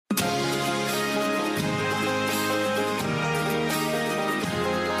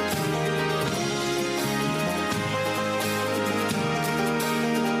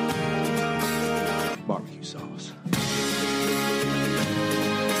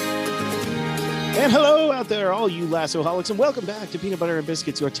And hello out there, all you Lasso-holics, and welcome back to Peanut Butter and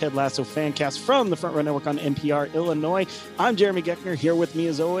Biscuits, your Ted Lasso fan cast from the Front Row Network on NPR, Illinois. I'm Jeremy Geckner, here with me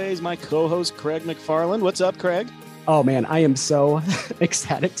as always, my co-host Craig McFarland. What's up, Craig? Oh man, I am so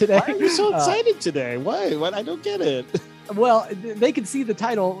ecstatic today. Why are you so excited today? Why? What? I don't get it. Well, they can see the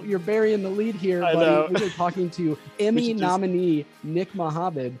title. You're burying the lead here, buddy. We were talking to Emmy nominee Nick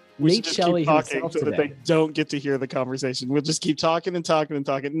Mohammed, Nate Shelley himself so today. that they don't get to hear the conversation. We'll just keep talking and talking and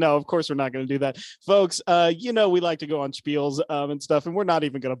talking. No, of course we're not going to do that, folks. We like to go on spiels and stuff, and we're not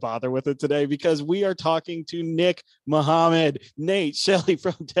even going to bother with it today because we are talking to Nick Mohammed, Nate Shelley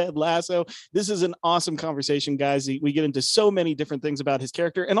from Ted Lasso. This is an awesome conversation, guys. We get into so many different things about his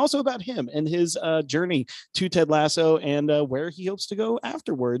character and also about him and his journey to Ted Lasso and where he hopes to go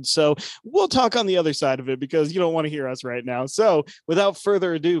afterwards. So we'll talk on the other side of it because you don't want to hear us right now. So without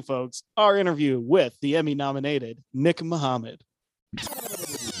further ado, folks, our interview with the Emmy nominated Nick Mohammed.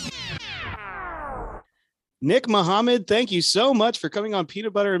 Nick Mohammed, thank you so much for coming on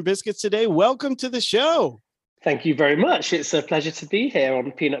Peanut Butter and Biscuits today. Welcome to the show. Thank you very much. It's a pleasure to be here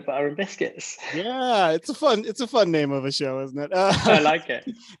on Peanut Butter and Biscuits. Yeah, it's a fun name of a show, isn't it? I like it.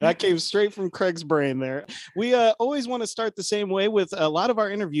 That came straight from Craig's brain there. We always want to start the same way with a lot of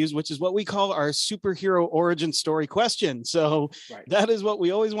our interviews, which is what we call our superhero origin story question. So That is what we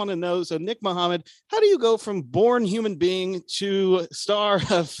always want to know. So Nick Mohammed, how do you go from born human being to star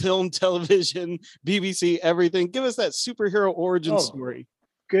of film, television, BBC, everything? Give us that superhero origin story.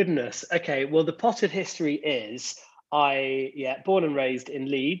 Goodness. Okay. Well, the potted history is born and raised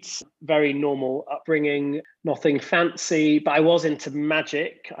in Leeds, very normal upbringing, nothing fancy, but I was into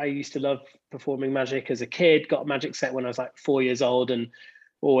magic. I used to love performing magic as a kid, got a magic set when I was like 4 years old and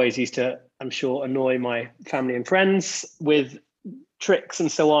always used to, I'm sure, annoy my family and friends with tricks and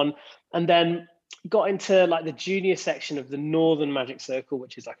so on. And then got into like the junior section of the Northern Magic Circle,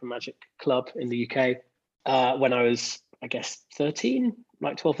 which is like a magic club in the UK when I was, I guess, 13.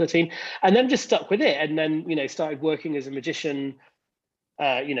 Like 12, 13, and then just stuck with it. And then, started working as a magician,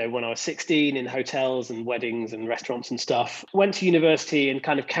 when I was 16 in hotels and weddings and restaurants and stuff. Went to university and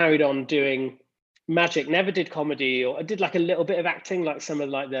kind of carried on doing magic, never did comedy, or I did like a little bit of acting, like some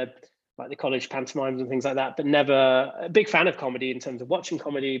of the college pantomimes and things like that, but never a big fan of comedy in terms of watching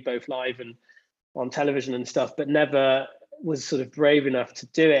comedy, both live and on television and stuff, but never was sort of brave enough to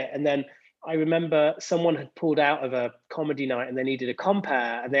do it. And then I remember someone had pulled out of a comedy night and they needed a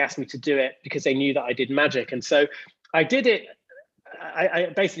compere and they asked me to do it because they knew that I did magic. And so I did it.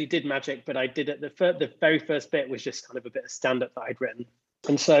 I basically did magic, but I did it. The very first bit was just kind of a bit of stand-up that I'd written.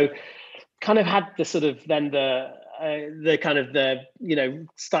 And so kind of had the sort of then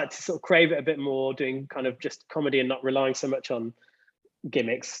started to sort of crave it a bit more, doing kind of just comedy and not relying so much on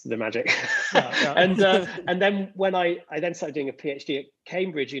gimmicks, the magic. And then when I then started doing a PhD at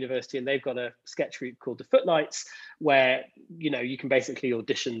Cambridge University, and they've got a sketch group called the Footlights, where you can basically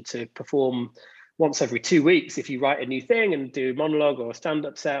audition to perform once every 2 weeks if you write a new thing and do a monologue or a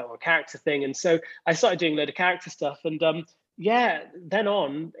stand-up set or a character thing. And so I started doing a load of character stuff, and then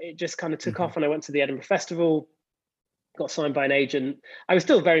on it just kind of took off, and I went to the Edinburgh Festival, got signed by an agent. I was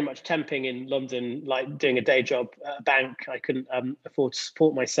still very much temping in London, like doing a day job at a bank. I couldn't afford to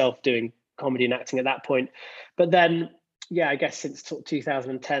support myself doing comedy and acting at that point. But then, I guess since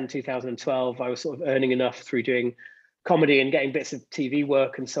 2010, 2012, I was sort of earning enough through doing comedy and getting bits of TV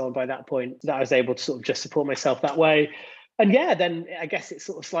work and so on by that point that I was able to sort of just support myself that way. And then I guess it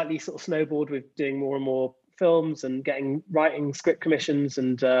sort of slightly snowballed with doing more and more films and writing script commissions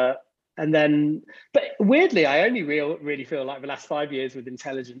and then, but weirdly, I only really feel like the last 5 years with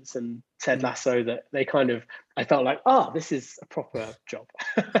Intelligence and Ted Lasso that I felt like, this is a proper job.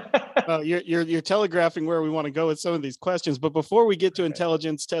 You're telegraphing where we want to go with some of these questions, but before we get to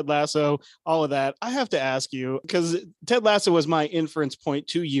Intelligence, Ted Lasso, all of that, I have to ask you, because Ted Lasso was my inference point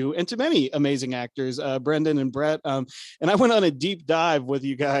to you and to many amazing actors, Brendan and Brett, and I went on a deep dive with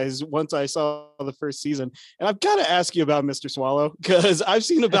you guys once I saw the first season, and I've got to ask you about Mr. Swallow, because I've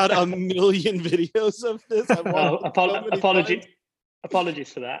seen about a million videos of this.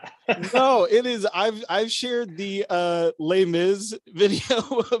 Apologies for that. No, it is. I've shared the Les Mis video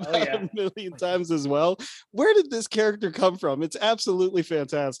about a million times as well. Where did this character come from? It's absolutely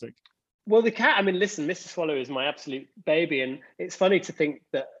fantastic. Well, listen, Mr. Swallow is my absolute baby, and it's funny to think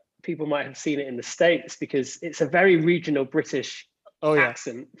that people might have seen it in the States because it's a very regional British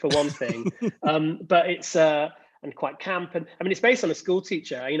accent for one thing, but it's and quite camp. And it's based on a school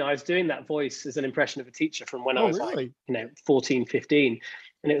teacher. I was doing that voice as an impression of a teacher from when I was 14, 15.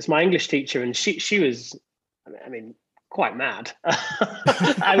 And it was my English teacher. And she was, quite mad.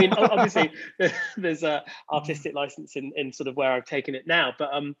 Obviously there's a artistic license in sort of where I've taken it now.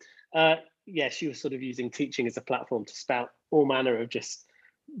 But she was sort of using teaching as a platform to spout all manner of just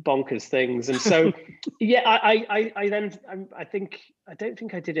bonkers things. And so, I don't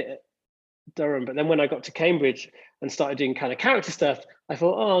think I did it at Durham, but then when I got to Cambridge and started doing kind of character stuff, I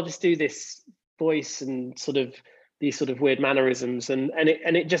thought, oh, I'll just do this voice and sort of these sort of weird mannerisms, and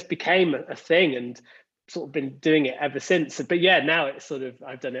it just became a thing, and sort of been doing it ever since. But yeah, now it's sort of,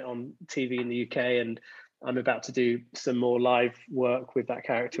 I've done it on TV in the UK, and I'm about to do some more live work with that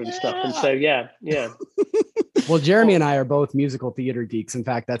character and stuff. And so, yeah. Well, Jeremy and I are both musical theater geeks. In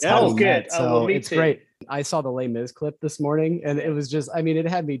fact, that's how we met. So it's great. I saw the Les Mis clip this morning, and it was just, I mean, it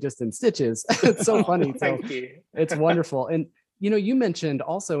had me just in stitches. It's so funny. Thank you. It's wonderful. And you mentioned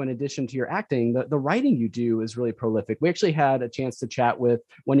also, in addition to your acting, the writing you do is really prolific. We actually had a chance to chat with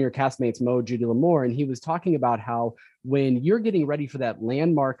one of your castmates, Mo Judy Lamore, and he was talking about how when you're getting ready for that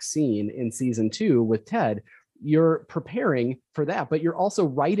landmark scene in season 2 with Ted, you're preparing for that, but you're also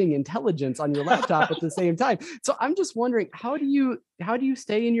writing intelligence on your laptop at the same time. So I'm just wondering, how do you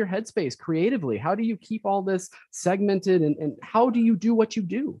stay in your headspace creatively? How do you keep all this segmented, and how do you do what you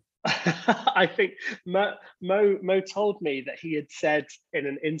do? I think Mo told me that he had said in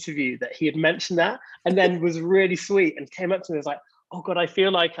an interview that he had mentioned that, and then was really sweet and came up to me and was like, oh God, I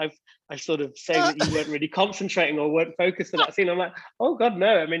feel like I sort of saying that you weren't really concentrating or weren't focused on that scene. I'm like, oh God,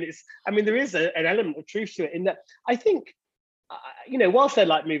 no. I mean, there is an element of truth to it, in that I think, whilst they're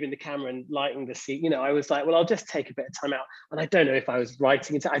like moving the camera and lighting the scene, I was like, well, I'll just take a bit of time out. And I don't know if I was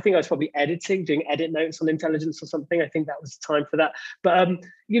writing it. I think I was probably editing, doing edit notes on intelligence or something. I think that was time for that. But,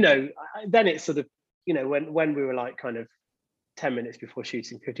 then it's sort of, when we were like kind of 10 minutes before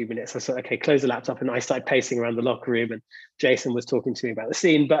shooting, 15 minutes, I thought, okay, close the laptop, and I started pacing around the locker room, and Jason was talking to me about the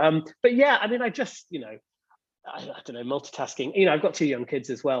scene. But yeah, I mean, I just, I don't know, multitasking. I've got 2 young kids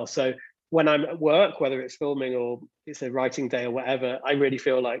as well. So when I'm at work, whether it's filming or it's a writing day or whatever, I really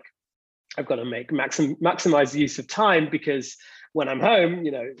feel like I've got to maximize the use of time, because when I'm home,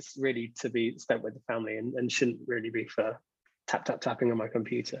 it's really to be spent with the family, and shouldn't really be for tapping on my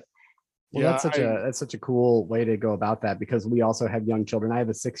computer. Well, that's such a cool way to go about that, because we also have young children. I have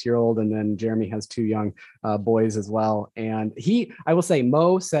a 6-year-old, and then Jeremy has 2 young boys as well. And I will say,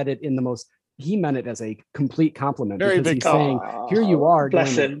 Mo said it in the most, he meant it as a complete compliment. Very because big he's saying, here you are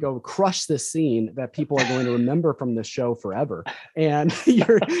going to go crush this scene that people are going to remember from the show forever. And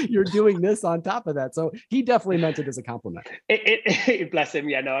you're doing this on top of that. So he definitely meant it as a compliment. Bless him.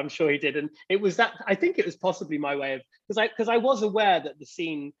 Yeah, no, I'm sure he did. And it was that, I think it was possibly my way of, because I was aware that the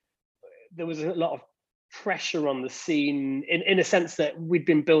scene, there was a lot of pressure on the scene, in a sense that we'd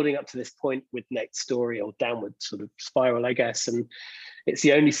been building up to this point with Nate's story, or downward sort of spiral, I guess. And it's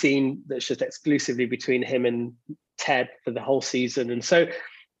the only scene that's just exclusively between him and Ted for the whole season. And so,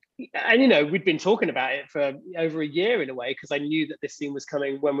 and we'd been talking about it for over a year in a way, because I knew that this scene was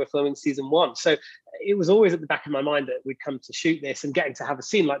coming when we're filming season 1. So it was always at the back of my mind that we'd come to shoot this, and getting to have a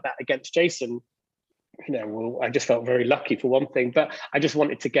scene like that against Jason, well, I just felt very lucky for one thing, but I just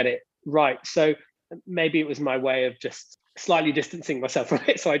wanted to get it right. So maybe it was my way of just slightly distancing myself from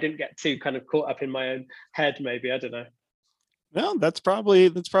it, so I didn't get too kind of caught up in my own head, maybe. I don't know. No, that's probably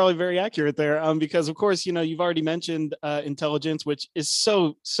very accurate there. Because of course, you've already mentioned Intelligence, which is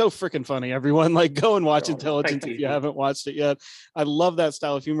so freaking funny. Everyone, like, go and watch Intelligence if you haven't watched it yet. I love that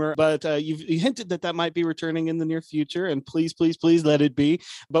style of humor. But you hinted that might be returning in the near future, and please let it be.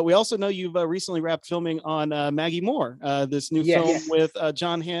 But we also know you've recently wrapped filming on Maggie Moore, this new film with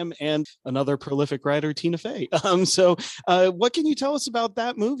Jon Hamm and another prolific writer, Tina Fey. So what can you tell us about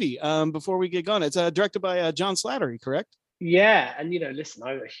that movie before we get going? It's directed by John Slattery, correct? Yeah, and listen,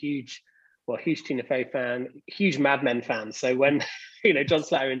 I'm a huge Tina Fey fan, huge Mad Men fan. So when John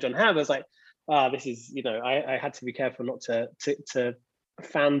Slattery and Jon Hamm, I was like, this is I had to be careful not to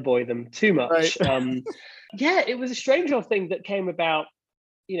fanboy them too much. Right. Yeah, it was a strange old thing that came about.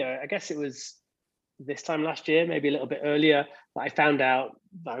 I guess it was this time last year, maybe a little bit earlier, that I found out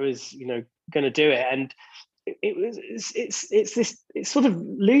that I was going to do it, and it's sort of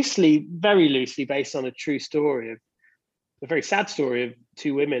very loosely based on a true story of a very sad story of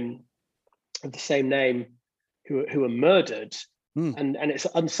 2 women of the same name who were murdered, and it's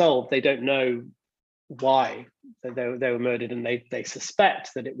unsolved. They don't know why they were murdered, and they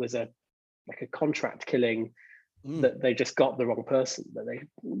suspect that it was a contract killing, that they just got the wrong person, that they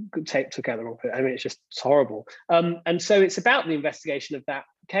took out the wrong person. I mean, it's horrible. And so it's about the investigation of that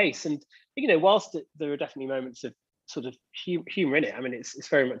case. And whilst there are definitely moments of sort of humor in it, I mean, it's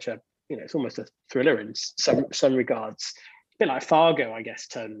very much it's almost a thriller in some regards, a bit like Fargo, I guess,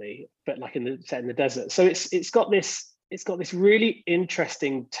 tonally, but like set in the desert. So it's got this really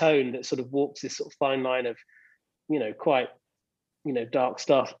interesting tone that sort of walks this sort of fine line of, quite, dark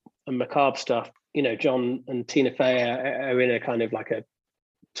stuff, and macabre stuff, you know, John and Tina Fey are in a kind of like a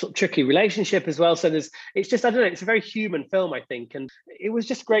sort of tricky relationship as well. So it's just, I don't know, it's a very human film, I think. And it was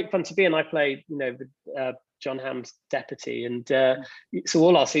just great fun to be in. I played, you know, John Hamm's deputy. And so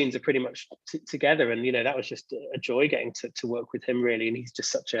all our scenes are pretty much together. And, you know, that was just a joy getting to work with him, really. And he's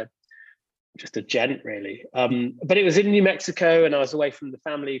just just a gent, really. But it was in New Mexico and I was away from the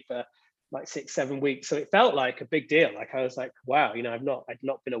family for like 6-7 weeks. So it felt like a big deal. Like I was like, wow, you know, I'd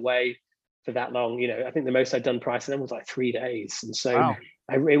not been away for that long. You know, I think the most I'd done prior to them was like 3 days. And so Wow.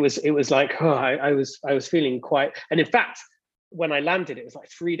 it was like, oh, I was feeling quite, and in fact, when I landed, it was like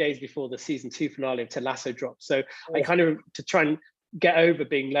 3 days before the season 2 finale of Ted Lasso dropped. So I kind of, to try and get over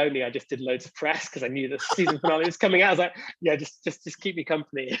being lonely, I just did loads of press because I knew the season finale was coming out. I was like, yeah, just keep me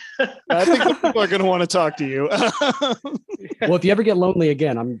company. I think people are going to want to talk to you. Well, if you ever get lonely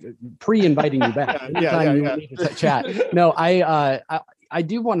again, I'm pre-inviting you back. Yeah. You need to chat. No, I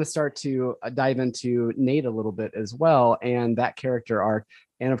do want to start to dive into Nate a little bit as well, and that character arc.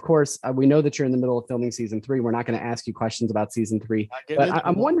 And of course, we know that you're in the middle of filming season 3. We're not going to ask you questions about season 3, but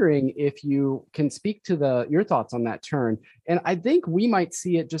I'm wondering if you can speak to your thoughts on that turn. And I think we might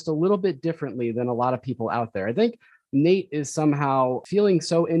see it just a little bit differently than a lot of people out there. I think Nate is somehow feeling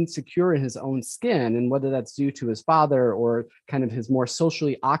so insecure in his own skin, and whether that's due to his father or kind of his more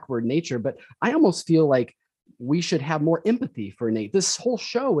socially awkward nature. But I almost feel like we should have more empathy for Nate. This whole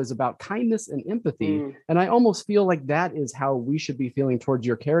show is about kindness and empathy. And I almost feel like that is how we should be feeling towards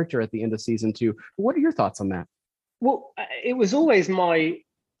your character at the end of season 2. What are your thoughts on that? Well, it was always my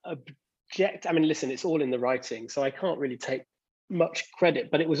object. I mean, listen, it's all in the writing, so I can't really take much credit,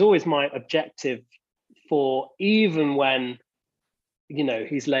 but it was always my objective for, even when, you know,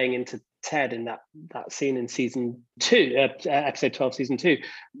 he's laying into Ted in that scene in season 2, episode 12, season 2,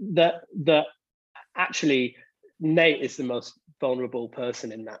 that actually Nate is the most vulnerable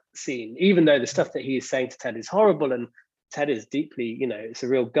person in that scene, even though the stuff that he is saying to Ted is horrible, and Ted is deeply, you know, it's a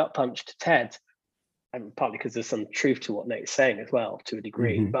real gut punch to Ted, and partly because there's some truth to what Nate's saying as well, to a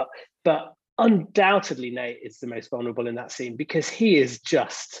degree. But undoubtedly Nate is the most vulnerable in that scene, because he is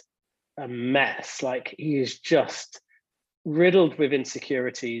just a mess. Like, he is just riddled with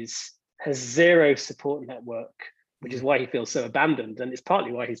insecurities, has zero support network, which is why he feels so abandoned. And it's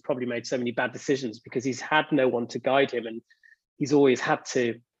partly why he's probably made so many bad decisions, because he's had no one to guide him, and he's always had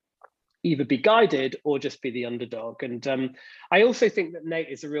to either be guided or just be the underdog. And I also think that Nate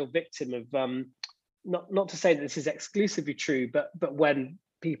is a real victim of, not to say that this is exclusively true, but when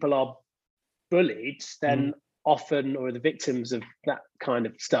people are bullied, then often, or the victims of that kind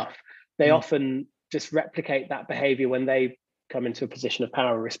of stuff, they often just replicate that behavior when they come into a position of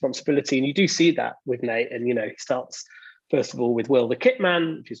power or responsibility. And you do see that with Nate. And, you know, he starts, first of all, with Will the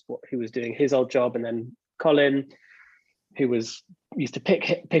Kitman, which is what he was doing his old job, and then Colin, who used to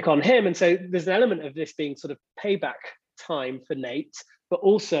pick on him. And so there's an element of this being sort of payback time for Nate, but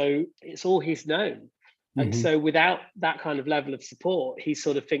also it's all he's known. And so without that kind of level of support, he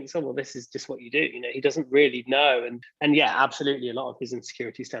sort of thinks, oh, well, this is just what you do. You know, he doesn't really know. And yeah, absolutely, a lot of his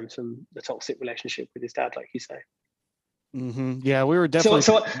insecurity stems from the toxic relationship with his dad, like you say. Yeah, we were definitely.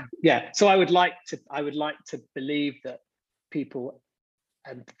 So I would like to believe that people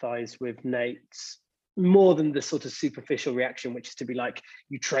empathize with Nate's more than the sort of superficial reaction, which is to be like,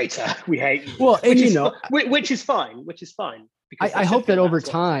 "You traitor, we hate you." Well, and which is fine. I hope that over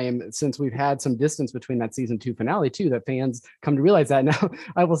time, since we've had some distance between that season 2 finale too, that fans come to realize that. Now,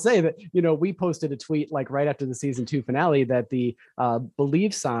 I will say that, you know, we posted a tweet like right after the season 2 finale that the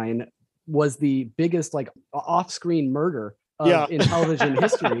Believe sign was the biggest like off-screen murder in television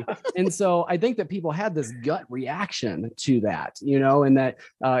history. And so I think that people had this gut reaction to that, you know, and that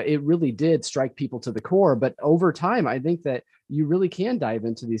it really did strike people to the core. But over time, I think that you really can dive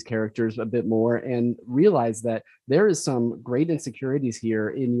into these characters a bit more and realize that there is some great insecurities here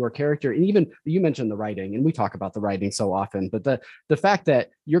in your character. And even you mentioned the writing, and we talk about the writing so often, but the fact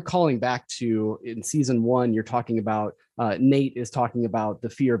that you're calling back to, in season 1, you're talking about Nate is talking about the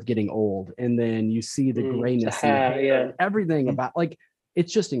fear of getting old, and then you see the grayness and everything about, like,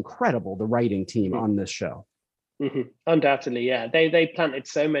 it's just incredible, the writing team on this show. Undoubtedly, yeah. They planted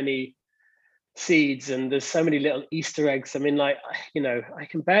so many seeds, and there's so many little Easter eggs. I mean, like, you know, I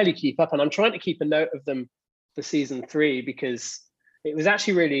can barely keep up, and I'm trying to keep a note of them for season 3, because it was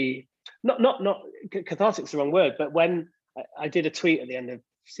actually really not cathartic's the wrong word, but when I did a tweet at the end of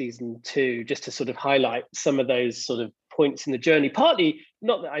season 2 just to sort of highlight some of those sort of points in the journey, partly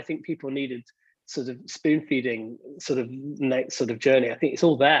not that I think people needed sort of spoon feeding sort of Nate's sort of journey. I think it's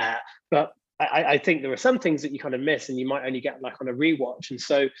all there, but I think there are some things that you kind of miss and you might only get like on a rewatch. And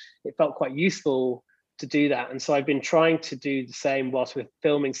so it felt quite useful to do that. And so I've been trying to do the same whilst we're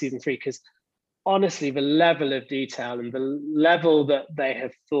filming season 3, because honestly, the level of detail and the level that they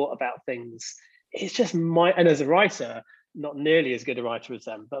have thought about things, it's just and as a writer, not nearly as good a writer as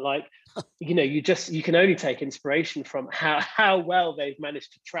them, but like, you can only take inspiration from how well they've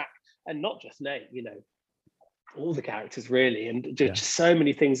managed to track, and not just Nate, all the characters really, and just so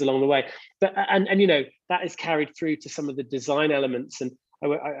many things along the way. But and that is carried through to some of the design elements, and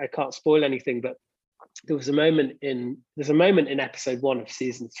I can't spoil anything, but there's a moment in episode 1 of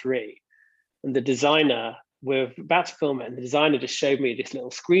season 3, and the designer, we're about to film it, and the designer just showed me this little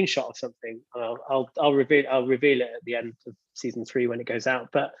screenshot of something. I'll reveal it at the end of season 3 when it goes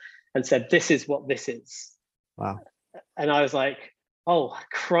out, and said, "This is what this is." Wow. And I was like, "Oh,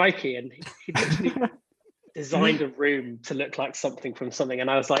 crikey!" And he literally designed a room to look like something from something,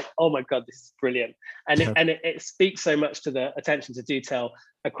 and I was like, "Oh my god, this is brilliant!" And it speaks so much to the attention to detail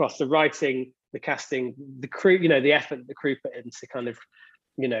across the writing, the casting, the crew, the effort that the crew put in to kind of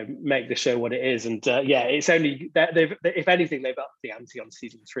make the show what it is. And it's only that if anything, they've upped the ante on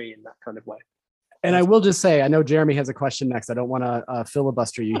season 3 in that kind of way. And I will just say, I know Jeremy has a question next. I don't want to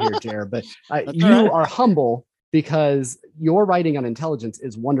filibuster you here, Jer, but you are humble, because your writing on Intelligence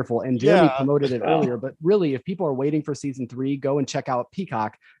is wonderful. And Jeremy promoted it earlier, but really, if people are waiting for season 3, go and check out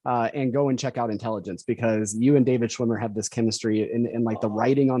Peacock and go and check out Intelligence, because you and David Schwimmer have this chemistry, and like the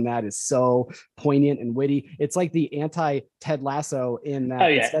writing on that is so poignant and witty. It's like the anti Ted Lasso in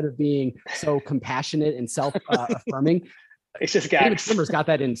that instead of being so compassionate and self-affirming, it's just David gags. Schwimmer's got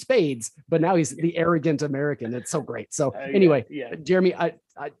that in spades, but now he's the arrogant American. It's so great. So anyway, Jeremy,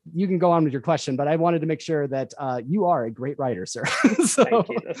 you can go on with your question, but I wanted to make sure that you are a great writer, sir. Thank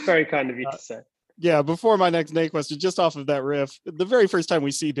you. That's very kind of you to say. Yeah, before my next Nate question, just off of that riff, the very first time we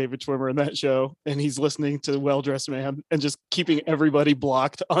see David Schwimmer in that show, and he's listening to Well-Dressed Man and just keeping everybody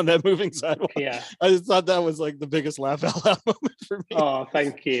blocked on that moving sidewalk. Yeah. I just thought that was like the biggest laugh out loud moment for me. Oh,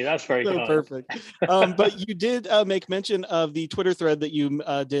 thank you. That's very So kind. perfect. But you did make mention of the Twitter thread that you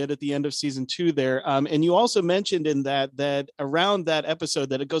did at the end of season 2 there. And you also mentioned in that around that episode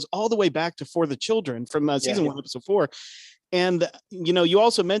that it goes all the way back to For the Children from season 1, episode 4. And, you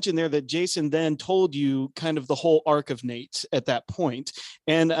also mentioned there that Jason then told you kind of the whole arc of Nate at that point.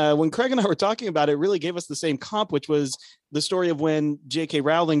 And when Craig and I were talking about it, really gave us the same comp, which was the story of when J.K.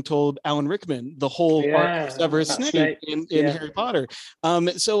 Rowling told Alan Rickman the whole arc of Severus Snape in Harry Potter.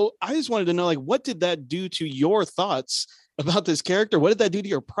 So I just wanted to know, like, what did that do to your thoughts about this character? What did that do to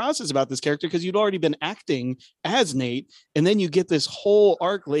your process about this character? Because you'd already been acting as Nate, and then you get this whole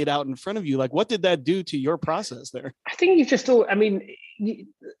arc laid out in front of you. Like, what did that do to your process there? I think you just all,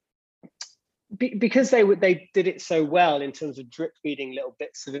 because they did it so well in terms of drip feeding little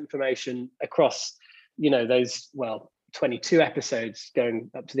bits of information across, those, 22 episodes going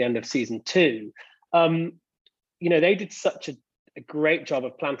up to the end of season 2. They did such a great job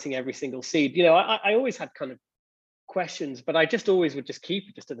of planting every single seed. I always had kind of questions, but I just always would just keep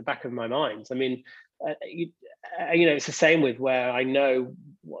it just at the back of my mind. It's the same with where I know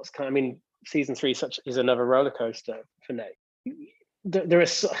season 3 is another roller coaster for Nate. There are,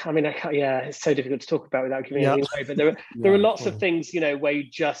 it's so difficult to talk about without giving anything away, but there are lots of things, where you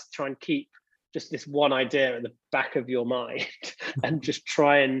just try and keep just this one idea at the back of your mind and just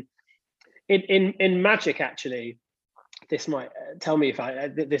try and in magic, actually. This might tell me if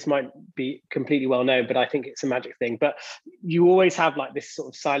this might be completely well known, but I think it's a magic thing. But you always have like this sort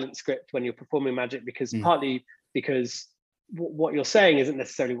of silent script when you're performing magic, because partly because what you're saying isn't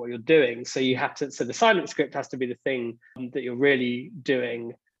necessarily what you're doing. So the silent script has to be the thing that you're really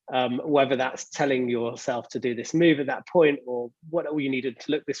doing, whether that's telling yourself to do this move at that point, or what you needed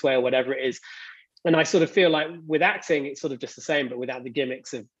to look this way, or whatever it is. And I sort of feel like with acting, it's sort of just the same, but without the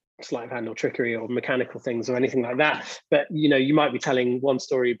gimmicks of sleight of hand or trickery or mechanical things or anything like that. But you might be telling one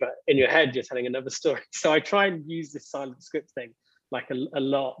story, but in your head you're telling another story. So I try and use this silent script thing like a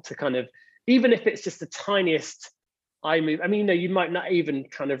lot to kind of, even if it's just the tiniest eye move. You might not even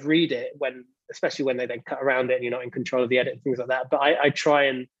kind of read it especially when they then cut around it and you're not in control of the edit and things like that. But I try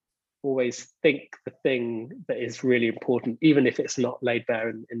and always think the thing that is really important, even if it's not laid bare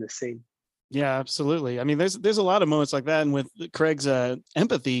in the scene. Yeah, absolutely. There's a lot of moments like that. And with Craig's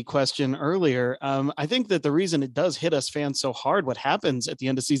empathy question earlier, I think that the reason it does hit us fans so hard, what happens at the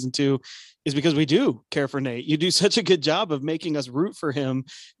end of season 2, is because we do care for Nate. You do such a good job of making us root for him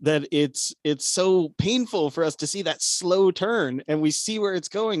that it's so painful for us to see that slow turn, and we see where it's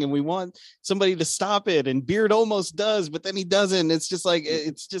going and we want somebody to stop it. And Beard almost does, but then he doesn't. It's just like,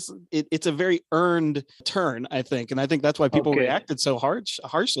 it's a very earned turn, I think. And I think that's why people reacted so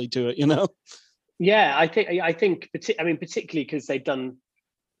harshly to it, Yeah, I think particularly because they've done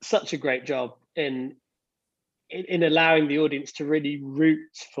such a great job in in allowing the audience to really root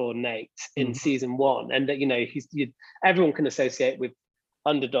for Nate in season 1, and that everyone can associate with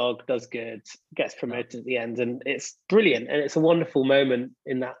underdog, does good, gets promoted at the end, and it's brilliant, and it's a wonderful moment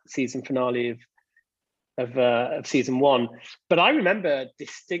in that season finale of season 1. But I remember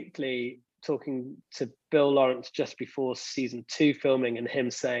distinctly talking to Bill Lawrence just before season 2 filming, and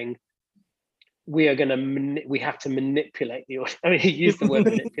him saying, we have to manipulate the audience. I mean, he used the word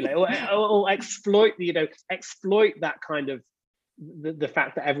manipulate, or exploit exploit that kind of the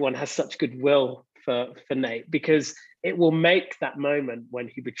fact that everyone has such goodwill for Nate, because it will make that moment when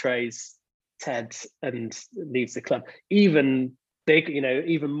he betrays Ted and leaves the club even big,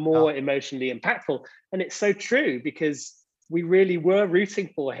 even more emotionally impactful. And it's so true, because we really were rooting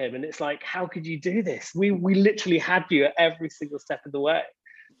for him, and it's like, how could you do this? We literally had you at every single step of the way,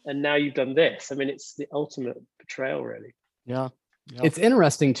 and now you've done this. I mean, it's the ultimate betrayal, really. Yeah. It's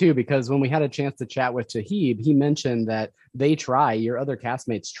interesting too, because when we had a chance to chat with Shahib, he mentioned that your other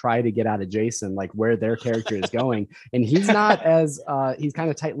castmates try to get out of Jason, like where their character is going, and he's not as he's kind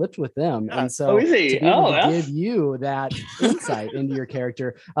of tight-lipped with them. And so is he? To be able to give you that insight into your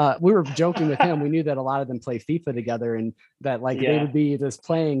character, we were joking with him. We knew that a lot of them play FIFA together, and that they would be just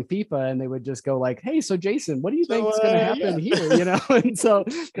playing FIFA, and they would just go like, "Hey, so Jason, what do you think is going to happen here?" And so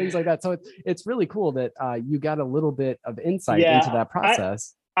things like that. So it's really cool that you got a little bit of insight into that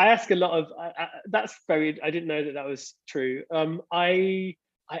process. I ask a lot of I didn't know that was true. I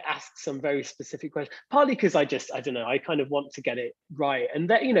ask some very specific questions, partly because I don't know, I kind of want to get it right. And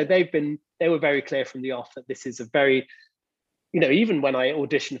that, they were very clear from the off that this is a very, even when I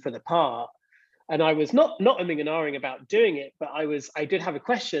auditioned for the part, and I was not umming and ahhing about doing it, but I did have a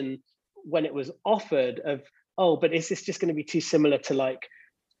question when it was offered of, but is this just going to be too similar to, like,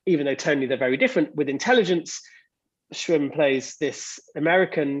 even though tonally they're very different, with Intelligence, Shrim plays this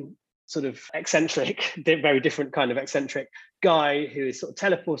American sort of eccentric, very different kind of eccentric guy who is sort of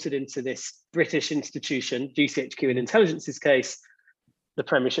teleported into this British institution, GCHQ in Intelligence's case, the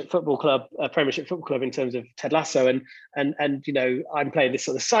Premiership Football Club in terms of Ted Lasso, and I'm playing this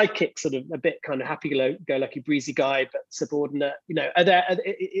sort of sidekick, sort of a bit kind of happy-go-lucky, breezy guy, but subordinate.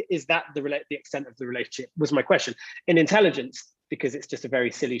 Is that the extent of the relationship? Was my question. In Intelligence, because it's just a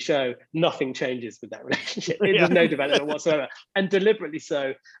very silly show, nothing changes with that relationship. There's no development whatsoever, and deliberately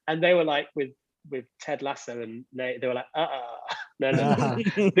so. And they were like, with Ted Lasso and Nate, they were like, no,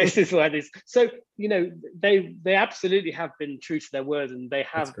 this is where this. So they absolutely have been true to their word, and they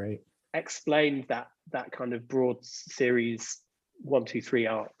have explained that kind of broad series 1, 2, 3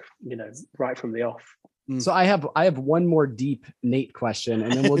 arc, right from the off. So I have one more deep Nate question,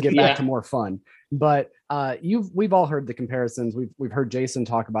 and then we'll get back to more fun. But we've all heard the comparisons. We've heard Jason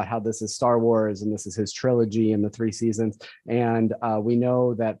talk about how this is Star Wars and this is his trilogy and the 3 seasons. And we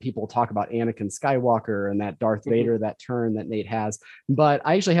know that people talk about Anakin Skywalker and that Darth Vader, that turn that Nate has. But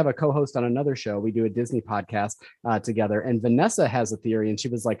I actually have a co-host on another show. We do a Disney podcast together, and Vanessa has a theory, and she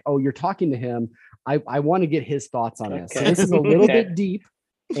was like, "Oh, you're talking to him. I want to get his thoughts on this." So this is a little bit deep.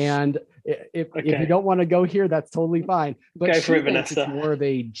 And if you don't want to go here, that's totally fine. But she thinks it's more of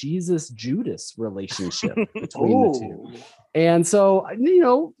a Jesus-Judas relationship between the two. And so,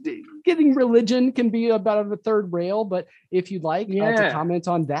 getting religion can be about a third rail. But if you'd like to comment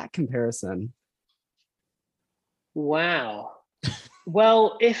on that comparison. Wow.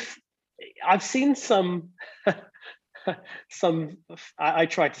 Well, if I've seen some, I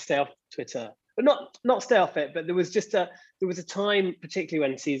tried to stay off Twitter. But not stay off it, but there was a time, particularly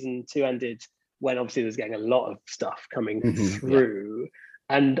when season 2 ended, when obviously there was getting a lot of stuff coming through,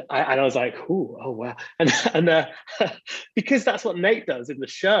 and I was like, oh wow, and because that's what Nate does in the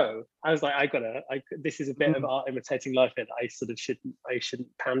show, I was like, this is a bit of art imitating life, and I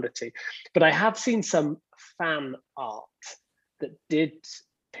shouldn't pander to, but I have seen some fan art that did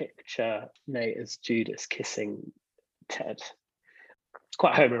picture Nate as Judas kissing Ted. It's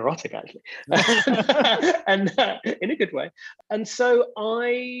quite homoerotic, actually, and in a good way. And so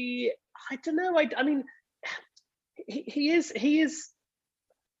I don't know. I mean, he is.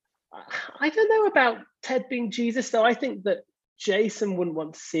 I don't know about Ted being Jesus, though. I think that Jason wouldn't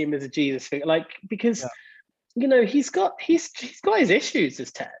want to see him as a Jesus figure, because he's got his issues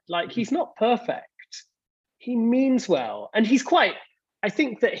as Ted. Like, he's not perfect. He means well, and he's quite. I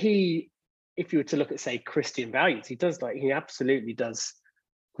think that if you were to look at, say, Christian values, he absolutely does.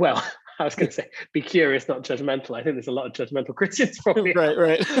 Well, I was going to say, be curious, not judgmental. I think there's a lot of judgmental Christians probably,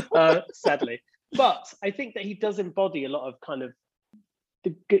 right. Sadly. But I think that he does embody a lot of kind of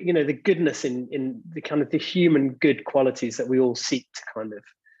the goodness in the kind of the human good qualities that we all seek to kind of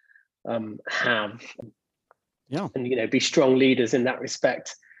have. Yeah. And be strong leaders in that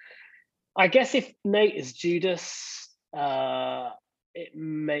respect. I guess if Nate is Judas, it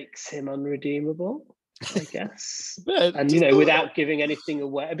makes him unredeemable, I guess. And without giving anything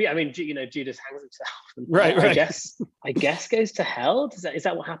away. I mean, Judas hangs himself. And, right. I guess goes to hell. Is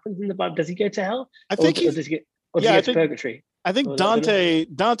that what happens in the Bible? Does he go to hell? I think does he go to purgatory? I think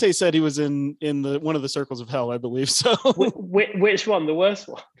Dante said he was in the one of the circles of hell, I believe. So which one? The worst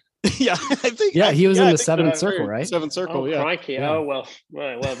one? Yeah, I think. Yeah, he was in the seventh circle, right? Seventh circle. Oh, yeah. Crikey! Yeah. Oh well.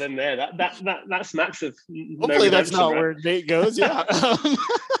 Then that smacks of. Hopefully, that's not where Nate goes. Yeah.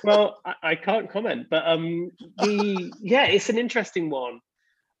 Well, I can't comment, but it's an interesting one,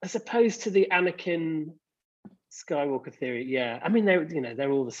 as opposed to the Anakin Skywalker theory. Yeah, I mean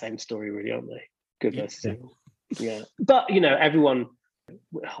they're all the same story, really, aren't they? Good versus evil. Yeah, but everyone.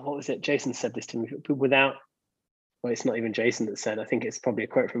 What was it? Jason said this to me. Without. Well, it's not even Jason that said. I think it's probably a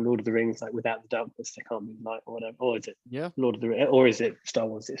quote from Lord of the Rings, like "Without the darkness, there can't be light," or whatever. Or is it Lord of the Rings, or is it Star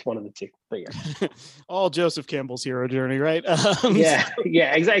Wars? It's one of the two. But yeah, all Joseph Campbell's hero journey, right?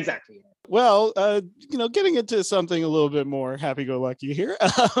 Exactly. Well, getting into something a little bit more happy-go-lucky here.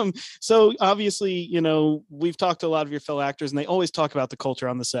 So obviously, we've talked to a lot of your fellow actors, and they always talk about the culture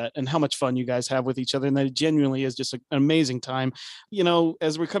on the set and how much fun you guys have with each other, and that it genuinely is just an amazing time.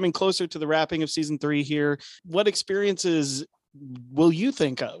 As we're coming closer to the wrapping of season 3 here, what experiences will you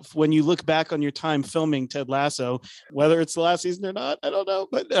think of when you look back on your time filming Ted Lasso, whether it's the last season or not? I don't know,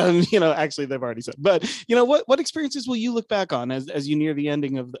 but actually they've already said, but what experiences will you look back on as you near the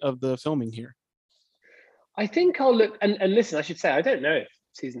ending of the filming here? I think I'll look and listen, I should say, I don't know if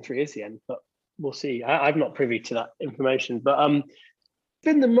season 3 is the end, but we'll see. I'm not privy to that information, but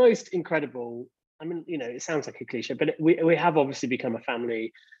been the most incredible. I mean, it sounds like a cliche, but we have obviously become a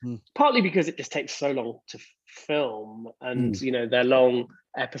family, partly because it just takes so long to film, and they're long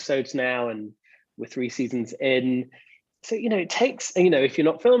episodes now, and we're 3 seasons in, so it takes. If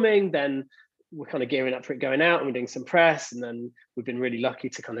you're not filming, then we're kind of gearing up for it going out, and we're doing some press, and then we've been really lucky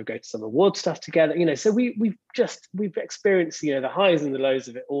to kind of go to some award stuff together. So we've experienced the highs and the lows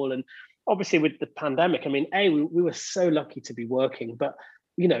of it all, and obviously with the pandemic, I mean, we were so lucky to be working, but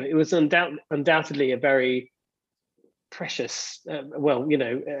it was undoubtedly a very precious,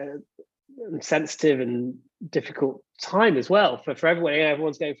 sensitive and difficult time as well for everyone.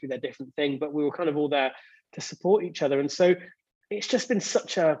 Everyone's going through their different thing, but we were kind of all there to support each other. And so it's just been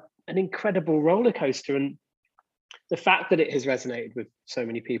such an incredible roller coaster. And the fact that it has resonated with so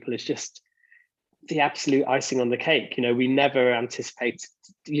many people is just the absolute icing on the cake. We never anticipated,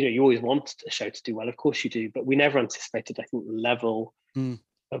 you always want a show to do well, of course you do, but we never anticipated, I think, the level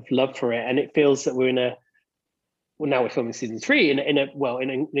of love for it. And it feels that now we're filming season 3 in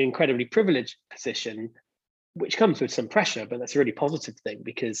an incredibly privileged position, which comes with some pressure, but that's a really positive thing,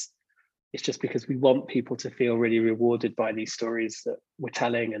 because it's just because we want people to feel really rewarded by these stories that we're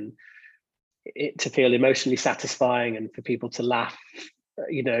telling, and it to feel emotionally satisfying, and for people to laugh,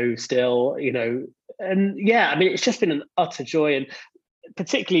 still, and I mean, it's just been an utter joy. And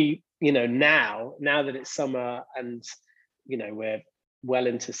particularly, now that it's summer and, we're well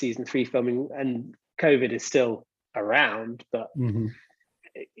into season 3 filming, and COVID is still around, but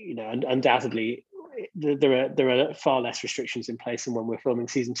undoubtedly there are far less restrictions in place than when we're filming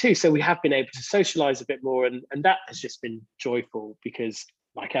season 2. So we have been able to socialize a bit more, and that has just been joyful, because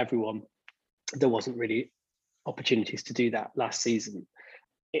like everyone, there wasn't really opportunities to do that last season.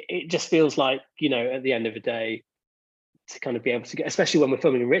 It just feels like, at the end of the day, to kind of be able to get, especially when we're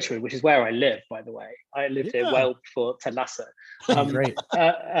filming in Richmond, which is where I live, by the way. I lived here well before Ted Lasso. Great.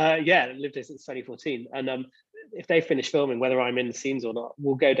 I lived here since 2014. And if they finish filming, whether I'm in the scenes or not,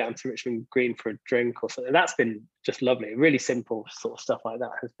 we'll go down to Richmond Green for a drink or something. That's been just lovely. Really simple sort of stuff like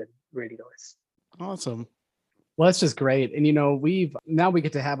that has been really nice. Awesome. Well, that's just great. And, we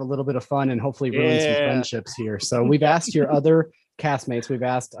get to have a little bit of fun and hopefully ruin some friendships here. So we've asked your other castmates, we've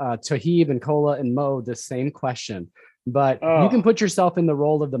asked Toheeb and Kola and Mo the same question. But you can put yourself in the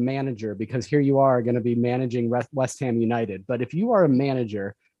role of the manager, because here you are going to be managing West Ham United. But if you are a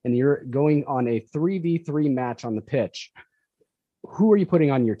manager and you're going on a 3v3 match on the pitch, who are you putting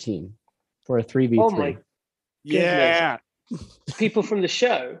on your team for a 3v3? Oh my yeah. People from the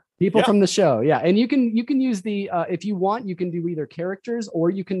show. From the show, yeah. And you can use the if you want, you can do either characters or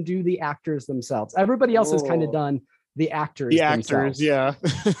you can do the actors themselves. Everybody else has kind of done the actors themselves. Yeah.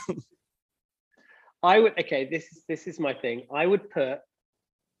 I would, this is my thing. I would put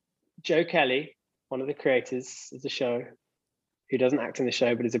Joe Kelly, one of the creators of the show, who doesn't act in the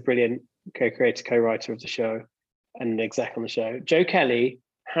show, but is a brilliant co-creator, co-writer of the show and an exec on the show. Joe Kelly,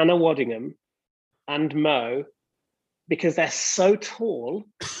 Hannah Waddingham, and Mo, because they're so tall.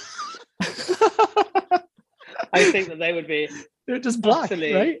 I think that they would be they're just black,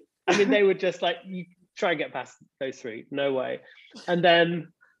 right? I mean, they would just like, you try and get past those three, no way. And then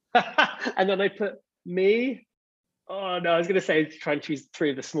I put me. Oh no, I was going to say try and choose three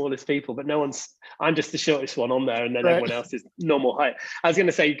of the smallest people, but I'm just the shortest one on there, and then everyone else is normal height. I was going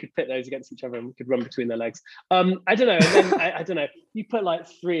to say you could pit those against each other and we could run between their legs. I don't know. And then I don't know. You put like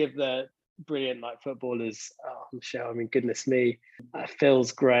three of the brilliant like footballers. Oh, Michelle, I mean, goodness me.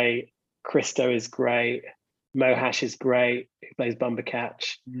 Phil's great. Christo is great. Mohash is great. Who plays Bumper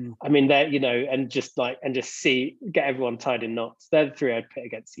Catch. I mean, they're, and just get everyone tied in knots. They're the three I'd pit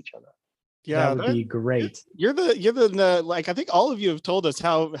against each other. Yeah, that would be great. You're the like, I think all of you have told us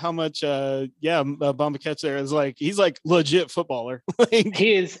how much Bamba Catch there is like, he's like legit footballer.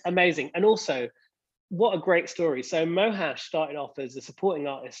 He is amazing. And also, what a great story. So Mohash started off as a supporting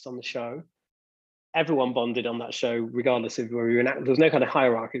artist on the show. Everyone bonded on that show, regardless of where you were in. There was no kind of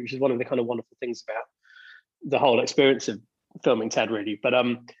hierarchy, which is one of the kind of wonderful things about the whole experience of filming Ted, really. But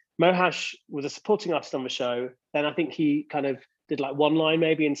Mohash was a supporting artist on the show. Then I think he kind of did like one line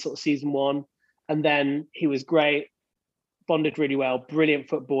maybe in sort of season 1, and then he was great, bonded really well, brilliant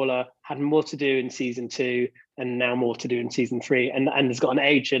footballer, had more to do in season 2 and now more to do in season 3, and has got an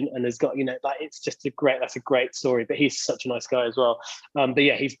agent and has got, like, it's just that's a great story. But he's such a nice guy as well. But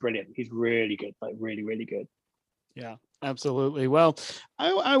yeah, he's brilliant. He's really good, like really, really good. Yeah, absolutely. Well,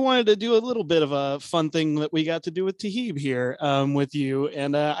 I wanted to do a little bit of a fun thing that we got to do with Tahib here with you.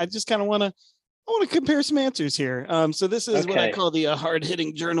 And I just kind of want to compare some answers here. So this is what I call the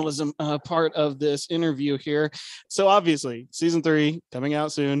hard-hitting journalism part of this interview here. So obviously, season 3 coming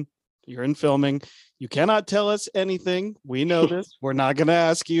out soon. You're in filming. You cannot tell us anything. We know this. We're not going to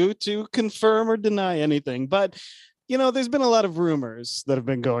ask you to confirm or deny anything. But, there's been a lot of rumors that have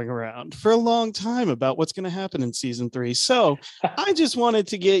been going around for a long time about what's going to happen in season 3. So I just wanted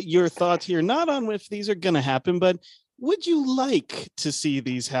to get your thoughts here, not on if these are going to happen, but would you like to see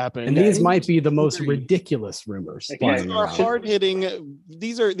these happen? And these might be the most ridiculous rumors. These are hard hitting.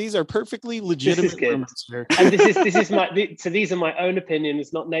 These are perfectly legitimate rumors here. And these are my own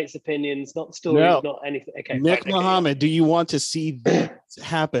opinions, not Nate's opinions, not stories, not anything. Okay, Nick Mohammed, do you want to see this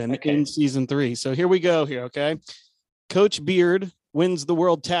happen in season 3? So here we go. Here, okay. Coach Beard wins the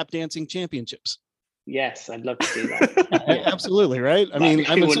World Tap Dancing Championships. Yes, I'd love to see that. Absolutely, right? I mean,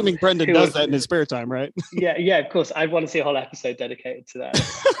 I'm assuming Brendan does that in his spare time, right? Yeah, of course. I'd want to see a whole episode dedicated to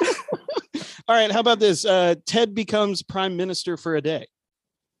that. All right, how about this? Ted becomes prime minister for a day.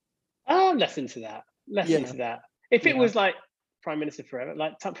 Oh, less into that. Into that. If it was like prime minister forever,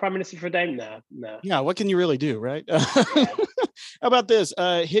 like prime minister for a day, no. Yeah, what can you really do, right? How about this?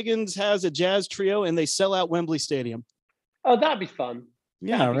 Higgins has a jazz trio and they sell out Wembley Stadium. Oh, that'd be fun.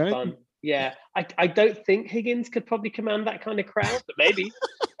 Yeah, right? Fun. Yeah, I don't think Higgins could probably command that kind of crowd, but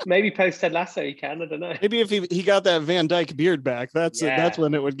maybe post Ted Lasso he can. I don't know. Maybe if he got that Van Dyke beard back, that's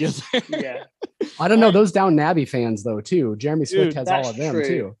when it would get there. Yeah. I don't know, those Downton Abbey fans though too. Jeremy Swift has all of them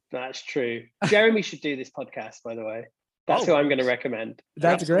too. That's true. Jeremy should do this podcast, by the way. That's who I'm going to recommend.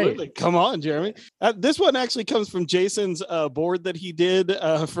 That's great. Come on, Jeremy. This one actually comes from Jason's board that he did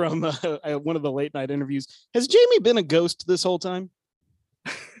from one of the late night interviews. Has Jamie been a ghost this whole time?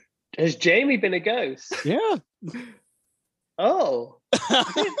 Has Jamie been a ghost? Yeah. Oh,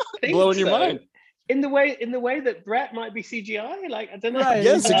 blowing your mind. In the way that Brett might be CGI, like I don't know. Right,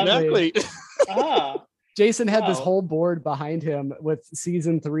 yes, exactly. Jason had this whole board behind him with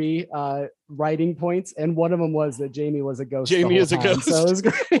season 3 writing points, and one of them was that Jamie was a ghost. Jamie is a ghost. So it was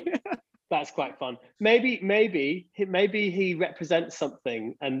great. That's quite fun. Maybe he represents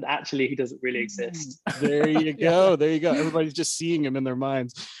something, and actually he doesn't really exist. There you go. There you go. Everybody's just seeing him in their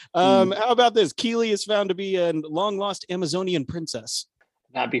minds. How about this? Keely is found to be a long lost Amazonian princess.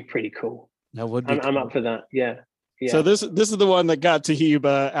 That'd be pretty cool. That would be. I'm up for that. Yeah. Yeah. So this is the one that got Tahib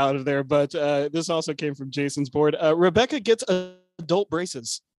out of there, but this also came from Jason's board. Rebecca gets adult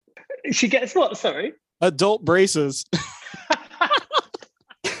braces. She gets what? Sorry. Adult braces.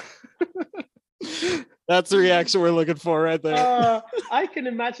 That's the reaction we're looking for right there. I can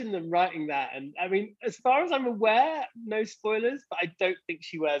imagine them writing that. And I mean, as far as I'm aware, no spoilers, but I don't think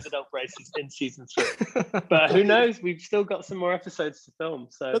she wears adult braces in season 3. But who knows? We've still got some more episodes to film.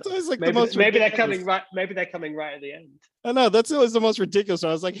 So that's always like maybe they're coming right. Maybe they're coming right at the end. I know that's always the most ridiculous.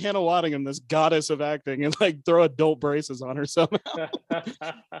 I was like Hannah Waddingham, this goddess of acting, and like throw adult braces on her somehow.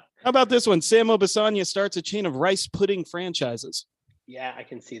 How about this one? Sam Obisanya starts a chain of rice pudding franchises. Yeah, I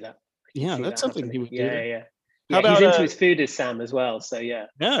can see that. Yeah, that's something he would do. Yeah. How about, he's into his food as Sam as well, so yeah.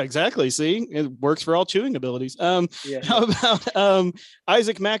 Yeah, exactly. See, it works for all chewing abilities. How about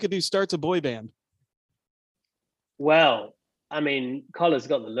Isaac McAdoo starts a boy band? Well, I mean, Colla's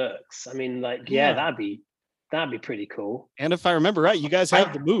got the looks. I mean, like, that'd be That'd be pretty cool. And if I remember right, you guys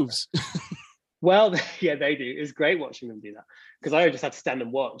have the moves. Well, yeah, they do. It was great watching them do that because I just had to stand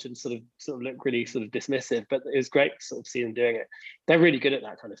and watch and sort of look really sort of dismissive, but it was great to sort of see them doing it. They're really good at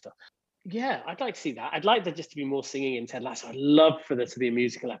that kind of stuff. Yeah, I'd like to see that. I'd like there just to be more singing in Ted Lasso. I'd love for there to be a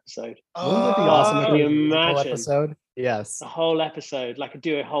musical episode. Wouldn't it be awesome? Can you imagine? Episode? Yes. A whole episode, like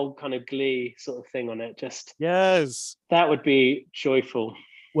do a whole kind of Glee sort of thing on it. Just yes, that would be joyful.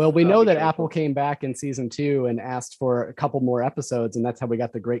 Well, we know that Apple came back in season 2 and asked for a couple more episodes, and that's how we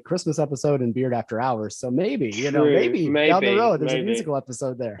got the great Christmas episode and Beard After Hours. So maybe maybe down the road there's a musical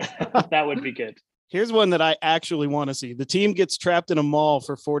episode there. That would be good. Here's one that I actually want to see. The team gets trapped in a mall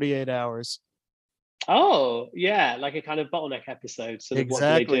for 48 hours. Oh, yeah, like a kind of bottleneck episode. So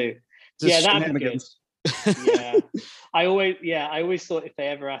exactly. What do they do? Just that'd be good. Yeah, I always thought if they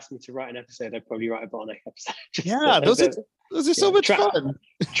ever asked me to write an episode, I'd probably write a bottleneck episode. Those are so much fun.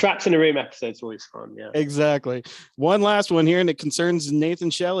 Trapped in a room episode's always fun. Yeah, exactly. One last one here, and it concerns Nathan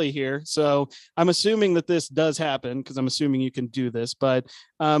Shelley here. So I'm assuming that this does happen because I'm assuming you can do this. But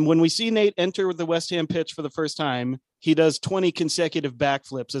when we see Nate enter the West Ham pitch for the first time, he does 20 consecutive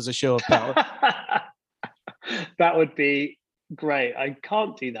backflips as a show of power. That would be great. I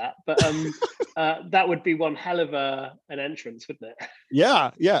can't do that, but that would be one hell of an entrance, wouldn't it?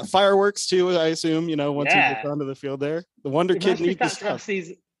 Yeah. Fireworks too, I assume, once he gets onto the field there. The Wonder Kid needs the stuff.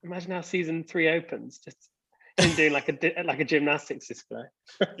 Imagine how season 3 opens, just him doing like a gymnastics display.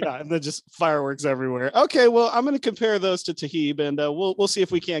 Yeah, and then just fireworks everywhere. Okay, well, I'm going to compare those to Tahib, and we'll see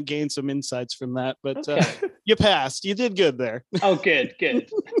if we can't gain some insights from that. But you passed. You did good there. Oh, good.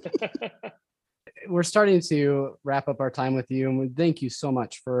 We're starting to wrap up our time with you, and we thank you so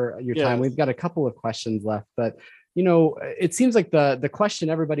much for your time. We've got a couple of questions left, but it seems like the question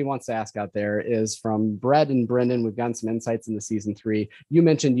everybody wants to ask out there is from Brett and Brendan. We've gotten some insights into season 3. You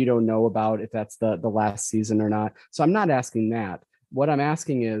mentioned you don't know about if that's the last season or not, so I'm not asking that. What I'm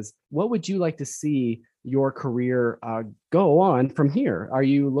asking is, what would you like to see your career go on from here? Are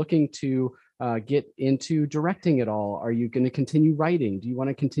you looking to get into directing at all? Are you going to continue writing? Do you want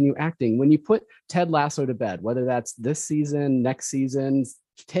to continue acting? When you put Ted Lasso to bed, whether that's this season, next season,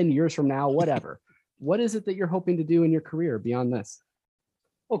 10 years from now, whatever, what is it that you're hoping to do in your career beyond this?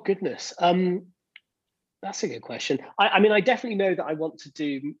 Oh, goodness. That's a good question. I mean, I definitely know that I want to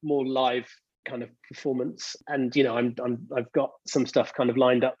do more live kind of performance. And, I've got some stuff kind of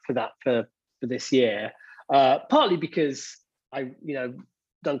lined up for that for this year, partly because I,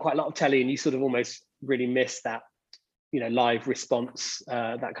 done quite a lot of telly, and you sort of almost really miss that, live response,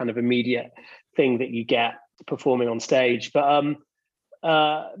 that kind of immediate thing that you get performing on stage. But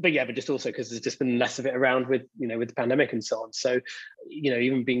just also because there's just been less of it around with the pandemic and so on. So,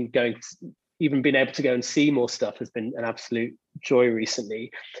 even being able to go and see more stuff has been an absolute joy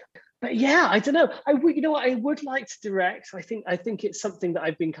recently. But yeah, I don't know. I would like to direct. I think it's something that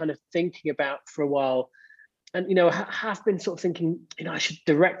I've been kind of thinking about for a while. And have been sort of thinking, I should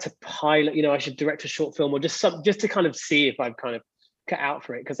direct a pilot, I should direct a short film, or just to kind of see if I've kind of cut out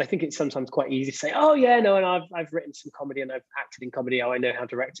for it, because I think it's sometimes quite easy to say, oh yeah, no, and I've written some comedy and I've acted in comedy, I know how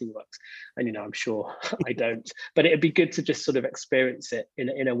directing works, and I'm sure I don't, but it'd be good to just sort of experience it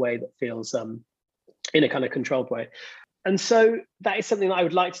in a way that feels in a kind of controlled way. And so that is something that I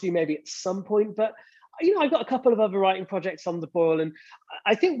would like to do maybe at some point, but I've got a couple of other writing projects on the boil, and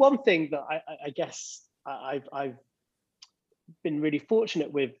I think one thing that I guess I've been really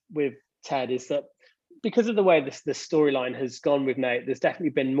fortunate with Ted is that because of the way the storyline has gone with Nate, there's definitely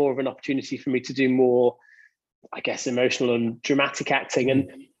been more of an opportunity for me to do more, I guess, emotional and dramatic acting.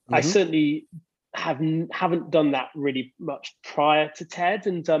 And I certainly haven't done that really much prior to Ted.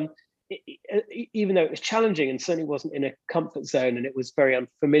 And even though it was challenging and certainly wasn't in a comfort zone and it was very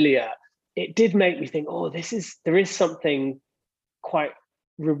unfamiliar, it did make me think, there is something quite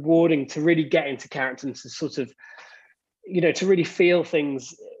rewarding to really get into character and to sort of, to really feel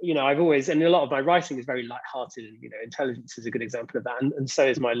things. I've always, and a lot of my writing is very lighthearted, and Intelligence is a good example of that, and so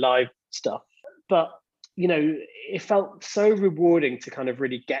is my live stuff. But it felt so rewarding to kind of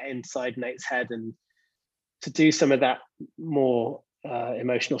really get inside Nate's head and to do some of that more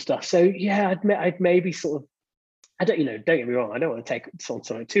emotional stuff. So yeah, I'd maybe sort of, don't get me wrong, I don't want to take on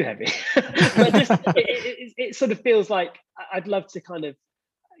something too heavy, but just it sort of feels like I'd love to kind of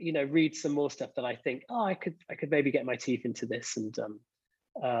read some more stuff that I think, I could maybe get my teeth into this and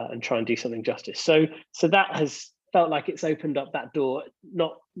try and do something justice. So that has felt like it's opened up that door,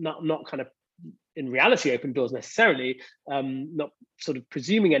 not kind of in reality open doors necessarily, not sort of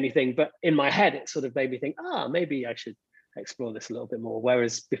presuming anything, but in my head it sort of made me think, maybe I should explore this a little bit more.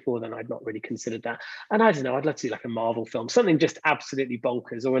 Whereas before then, I'd not really considered that. And I don't know, I'd love to do like a Marvel film, something just absolutely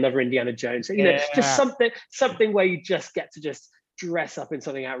bonkers, or another Indiana Jones. You know, just something where you just get to just dress up in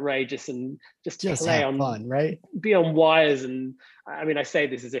something outrageous and just play on fun, right? Be on wires. And I mean, I say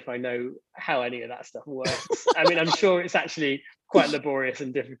this as if I know how any of that stuff works. I mean, I'm sure it's actually quite laborious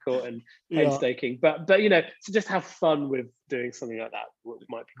and difficult and painstaking, but you know, to just have fun with doing something like that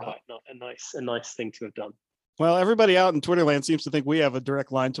might be quite a nice thing to have done. Well, everybody out in Twitter land seems to think we have a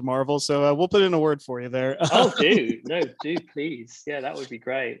direct line to Marvel, so we'll put in a word for you there. Oh, do please. Yeah, that would be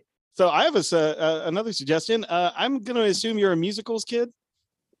great. So I have another suggestion. I'm going to assume you're a musicals kid.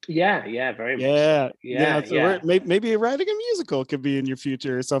 Yeah, very much. Yeah. Maybe writing a musical could be in your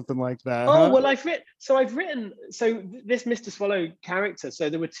future or something like that. Well, I've written this Mr. Swallow character. So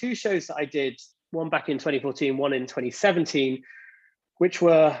there were 2 shows that I did, one back in 2014, one in 2017, which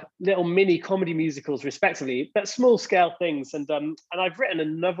were little mini comedy musicals respectively, but small scale things. And I've written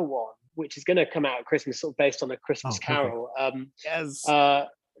another one, which is going to come out at Christmas, sort of based on A Christmas Carol. Yes.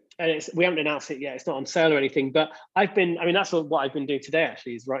 And we haven't announced it yet. It's not on sale or anything, but that's what I've been doing today,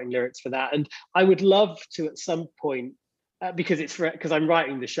 actually, is writing lyrics for that. And I would love to at some point, because I'm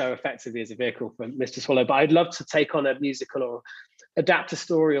writing the show effectively as a vehicle for Mr. Swallow, but I'd love to take on a musical or adapt a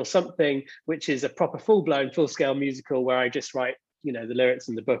story or something, which is a proper full-scale musical where I just write, you know, the lyrics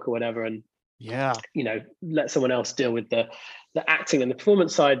in the book or whatever, and you know, let someone else deal with the acting and the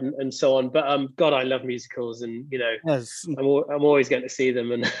performance side and so on. But God, I love musicals, and you know, I'm always going to see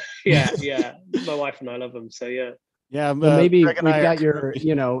them, and my wife and I love them. So well, maybe we've got your,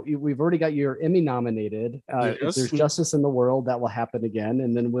 you know, we've already got your Emmy nominated. If There's Justice in the World, that will happen again,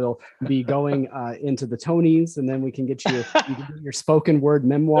 and then we'll be going into the Tonys, and then we can get you your spoken word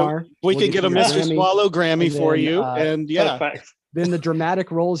memoir. We can get a Mr. Swallow Grammy for you, and perfect. Then the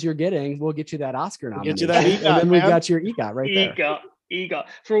dramatic roles you're getting, we'll get you that Oscar nomination. Get you that EGOT, and then we've got your EGOT right there. EGOT.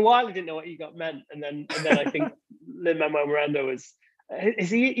 For a while, I didn't know what EGOT meant, and then I think Lin-Manuel Miranda was. Is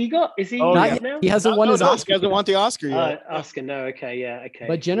he EGOT? Is he not now? He hasn't won his Oscar. He hasn't won the Oscar yet. Oscar, no. Okay.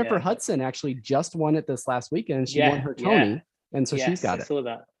 But Jennifer Hudson actually just won it this last weekend. She won her Tony, and so she's got it. I saw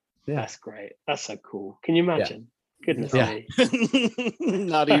that. Yeah. That's great. That's so cool. Can you imagine? Goodness me.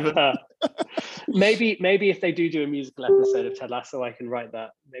 Not even. Maybe if they do a musical episode of Ted Lasso, I can write that.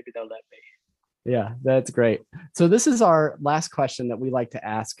 Maybe they'll let me. Yeah, that's great. So this is our last question that we like to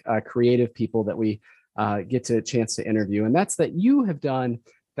ask creative people that we get a chance to interview. And that's that you have done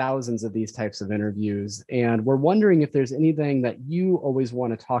thousands of these types of interviews. And we're wondering if there's anything that you always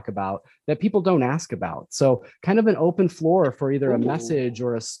want to talk about that people don't ask about. So kind of an open floor for either a message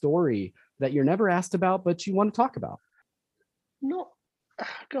or a story that you're never asked about, but you want to talk about.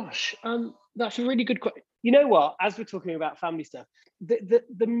 That's a really good question. You know what? As we're talking about family stuff, the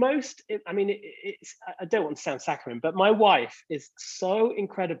most, it's, I don't want to sound saccharine, but my wife is so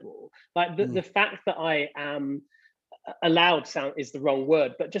incredible. Like the fact that I am allowed, sound is the wrong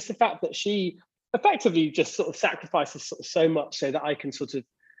word, but just the fact that she effectively just sort of sacrifices so much so that I can sort of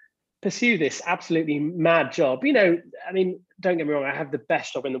pursue this absolutely mad job. You know, I mean, don't get me wrong, I have the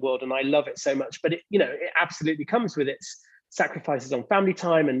best job in the world and I love it so much, but it absolutely comes with its sacrifices on family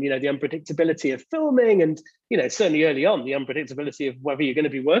time and, you know, the unpredictability of filming and, you know, certainly early on, the unpredictability of whether you're going to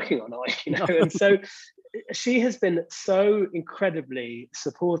be working or not, you know. And so she has been so incredibly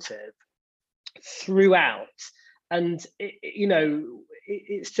supportive throughout. And,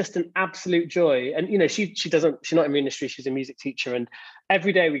 it's just an absolute joy. And, you know, she's not in the industry, she's a music teacher. And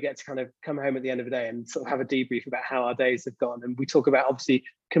every day we get to kind of come home at the end of the day and sort of have a debrief about how our days have gone. And we talk about obviously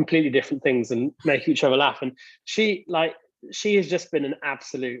completely different things and make each other laugh. And she has just been an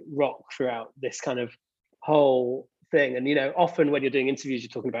absolute rock throughout this kind of whole thing. And, you know, often when you're doing interviews, you're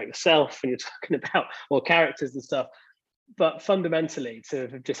talking about yourself and you're talking about more characters and stuff. But fundamentally,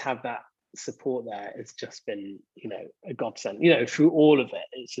 to just have that support there, it's just been, you know, a godsend. You know, through all of it,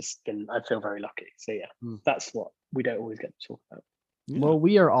 it's just been, I feel very lucky. So yeah, that's what we don't always get to talk about. Well,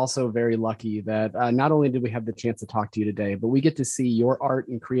 we are also very lucky that not only did we have the chance to talk to you today, but we get to see your art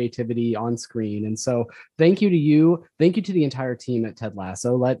and creativity on screen. And so thank you to you. Thank you to the entire team at Ted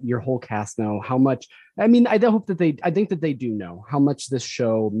Lasso. Let your whole cast know how much, I think that they do know how much this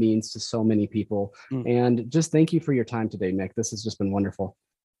show means to so many people. And just thank you for your time today, Nick. This has just been wonderful.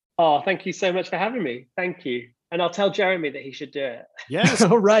 Oh, thank you so much for having me. Thank you. And I'll tell Jeremy that he should do it. Yes.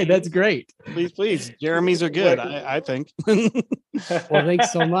 All right. That's great. Please. Jeremy's are good, I think. Well,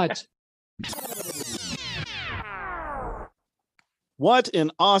 thanks so much. What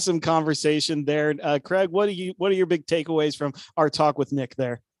an awesome conversation there. Craig, what are your big takeaways from our talk with Nick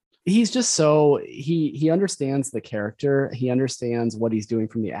there? He's just he understands the character. He understands what he's doing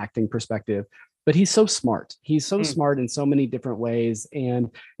from the acting perspective. but he's so smart. He's so smart in so many different ways.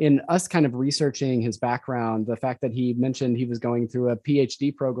 And in us kind of researching his background, the fact that he mentioned he was going through a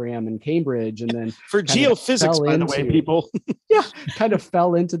PhD program in Cambridge and then for geophysics, by the way, people. Yeah, kind of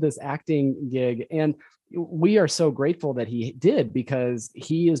fell into this acting gig. And we are so grateful that he did, because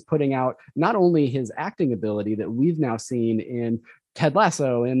he is putting out not only his acting ability that we've now seen in Ted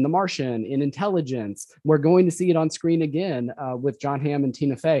Lasso, in The Martian, in Intelligence. We're going to see it on screen again with Jon Hamm and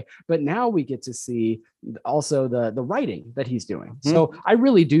Tina Fey. But now we get to see also the writing that he's doing. So I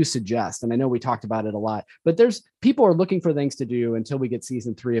really do suggest, and I know we talked about it a lot, but people are looking for things to do until we get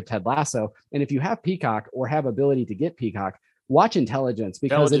season 3 of Ted Lasso. And if you have Peacock or have ability to get Peacock, watch Intelligence,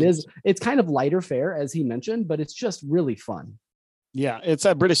 because it's kind of lighter fare, as he mentioned, but it's just really fun. Yeah, it's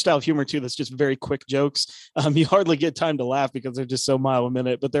that British style humor too. That's just very quick jokes. You hardly get time to laugh because they're just so mile a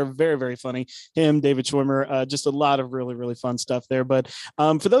minute, but they're very, very funny. Him, David Schwimmer, just a lot of really, really fun stuff there. But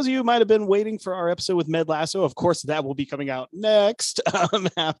for those of you who might have been waiting for our episode with Med Lasso, of course, that will be coming out next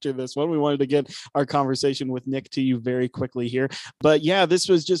after this one. We wanted to get our conversation with Nick to you very quickly here. But yeah, this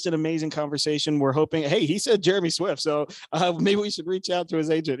was just an amazing conversation. We're hoping, hey, he said Jeremy Swift, so maybe we should reach out to his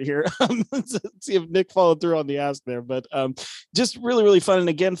agent here, see if Nick followed through on the ask there. But just really, really fun. And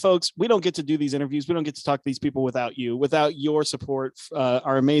again, folks, we don't get to do these interviews. We don't get to talk to these people without you, without your support,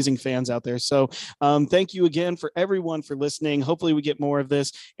 our amazing fans out there. So thank you again for everyone for listening. Hopefully we get more of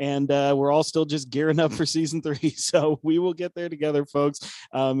this, and we're all still just gearing up for season 3. So we will get there together, folks.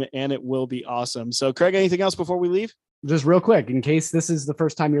 And it will be awesome. So Craig, anything else before we leave? Just real quick, in case this is the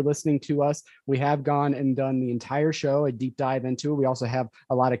first time you're listening to us, we have gone and done the entire show, a deep dive into it. We also have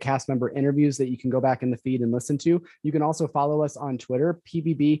a lot of cast member interviews that you can go back in the feed and listen to. You can also follow us on Twitter,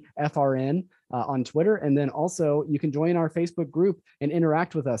 PBBFRN. On Twitter. And then also you can join our Facebook group and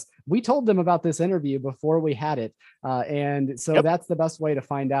interact with us. We told them about this interview before we had it. And so that's the best way to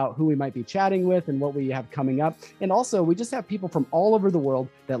find out who we might be chatting with and what we have coming up. And also we just have people from all over the world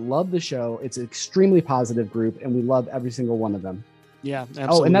that love the show. It's an extremely positive group and we love every single one of them. Yeah,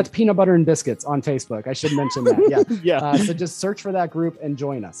 absolutely. Oh, and that's Peanut Butter and Biscuits on Facebook. I should mention that. Yeah. So just search for that group and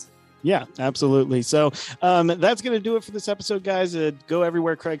join us. Yeah, absolutely. So that's going to do it for this episode, guys. Go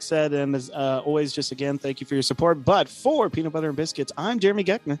everywhere, Craig said. And as always, just again, thank you for your support. But for Peanut Butter and Biscuits, I'm Jeremy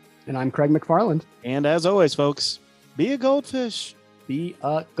Geckner. And I'm Craig McFarland. And as always, folks, be a goldfish. Be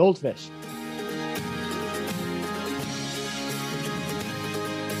a goldfish.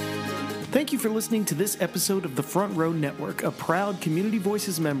 Thank you for listening to this episode of the Front Row Network, a proud Community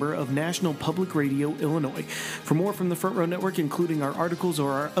Voices member of National Public Radio, Illinois. For more from the Front Row Network, including our articles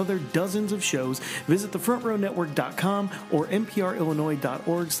or our other dozens of shows, visit thefrontrownetwork.com or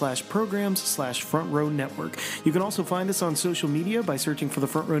nprillinois.org/programs/Front Row Network. You can also find us on social media by searching for the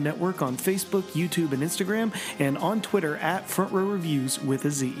Front Row Network on Facebook, YouTube, and Instagram, and on Twitter at Front Row Reviews with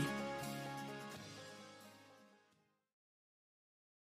a Z.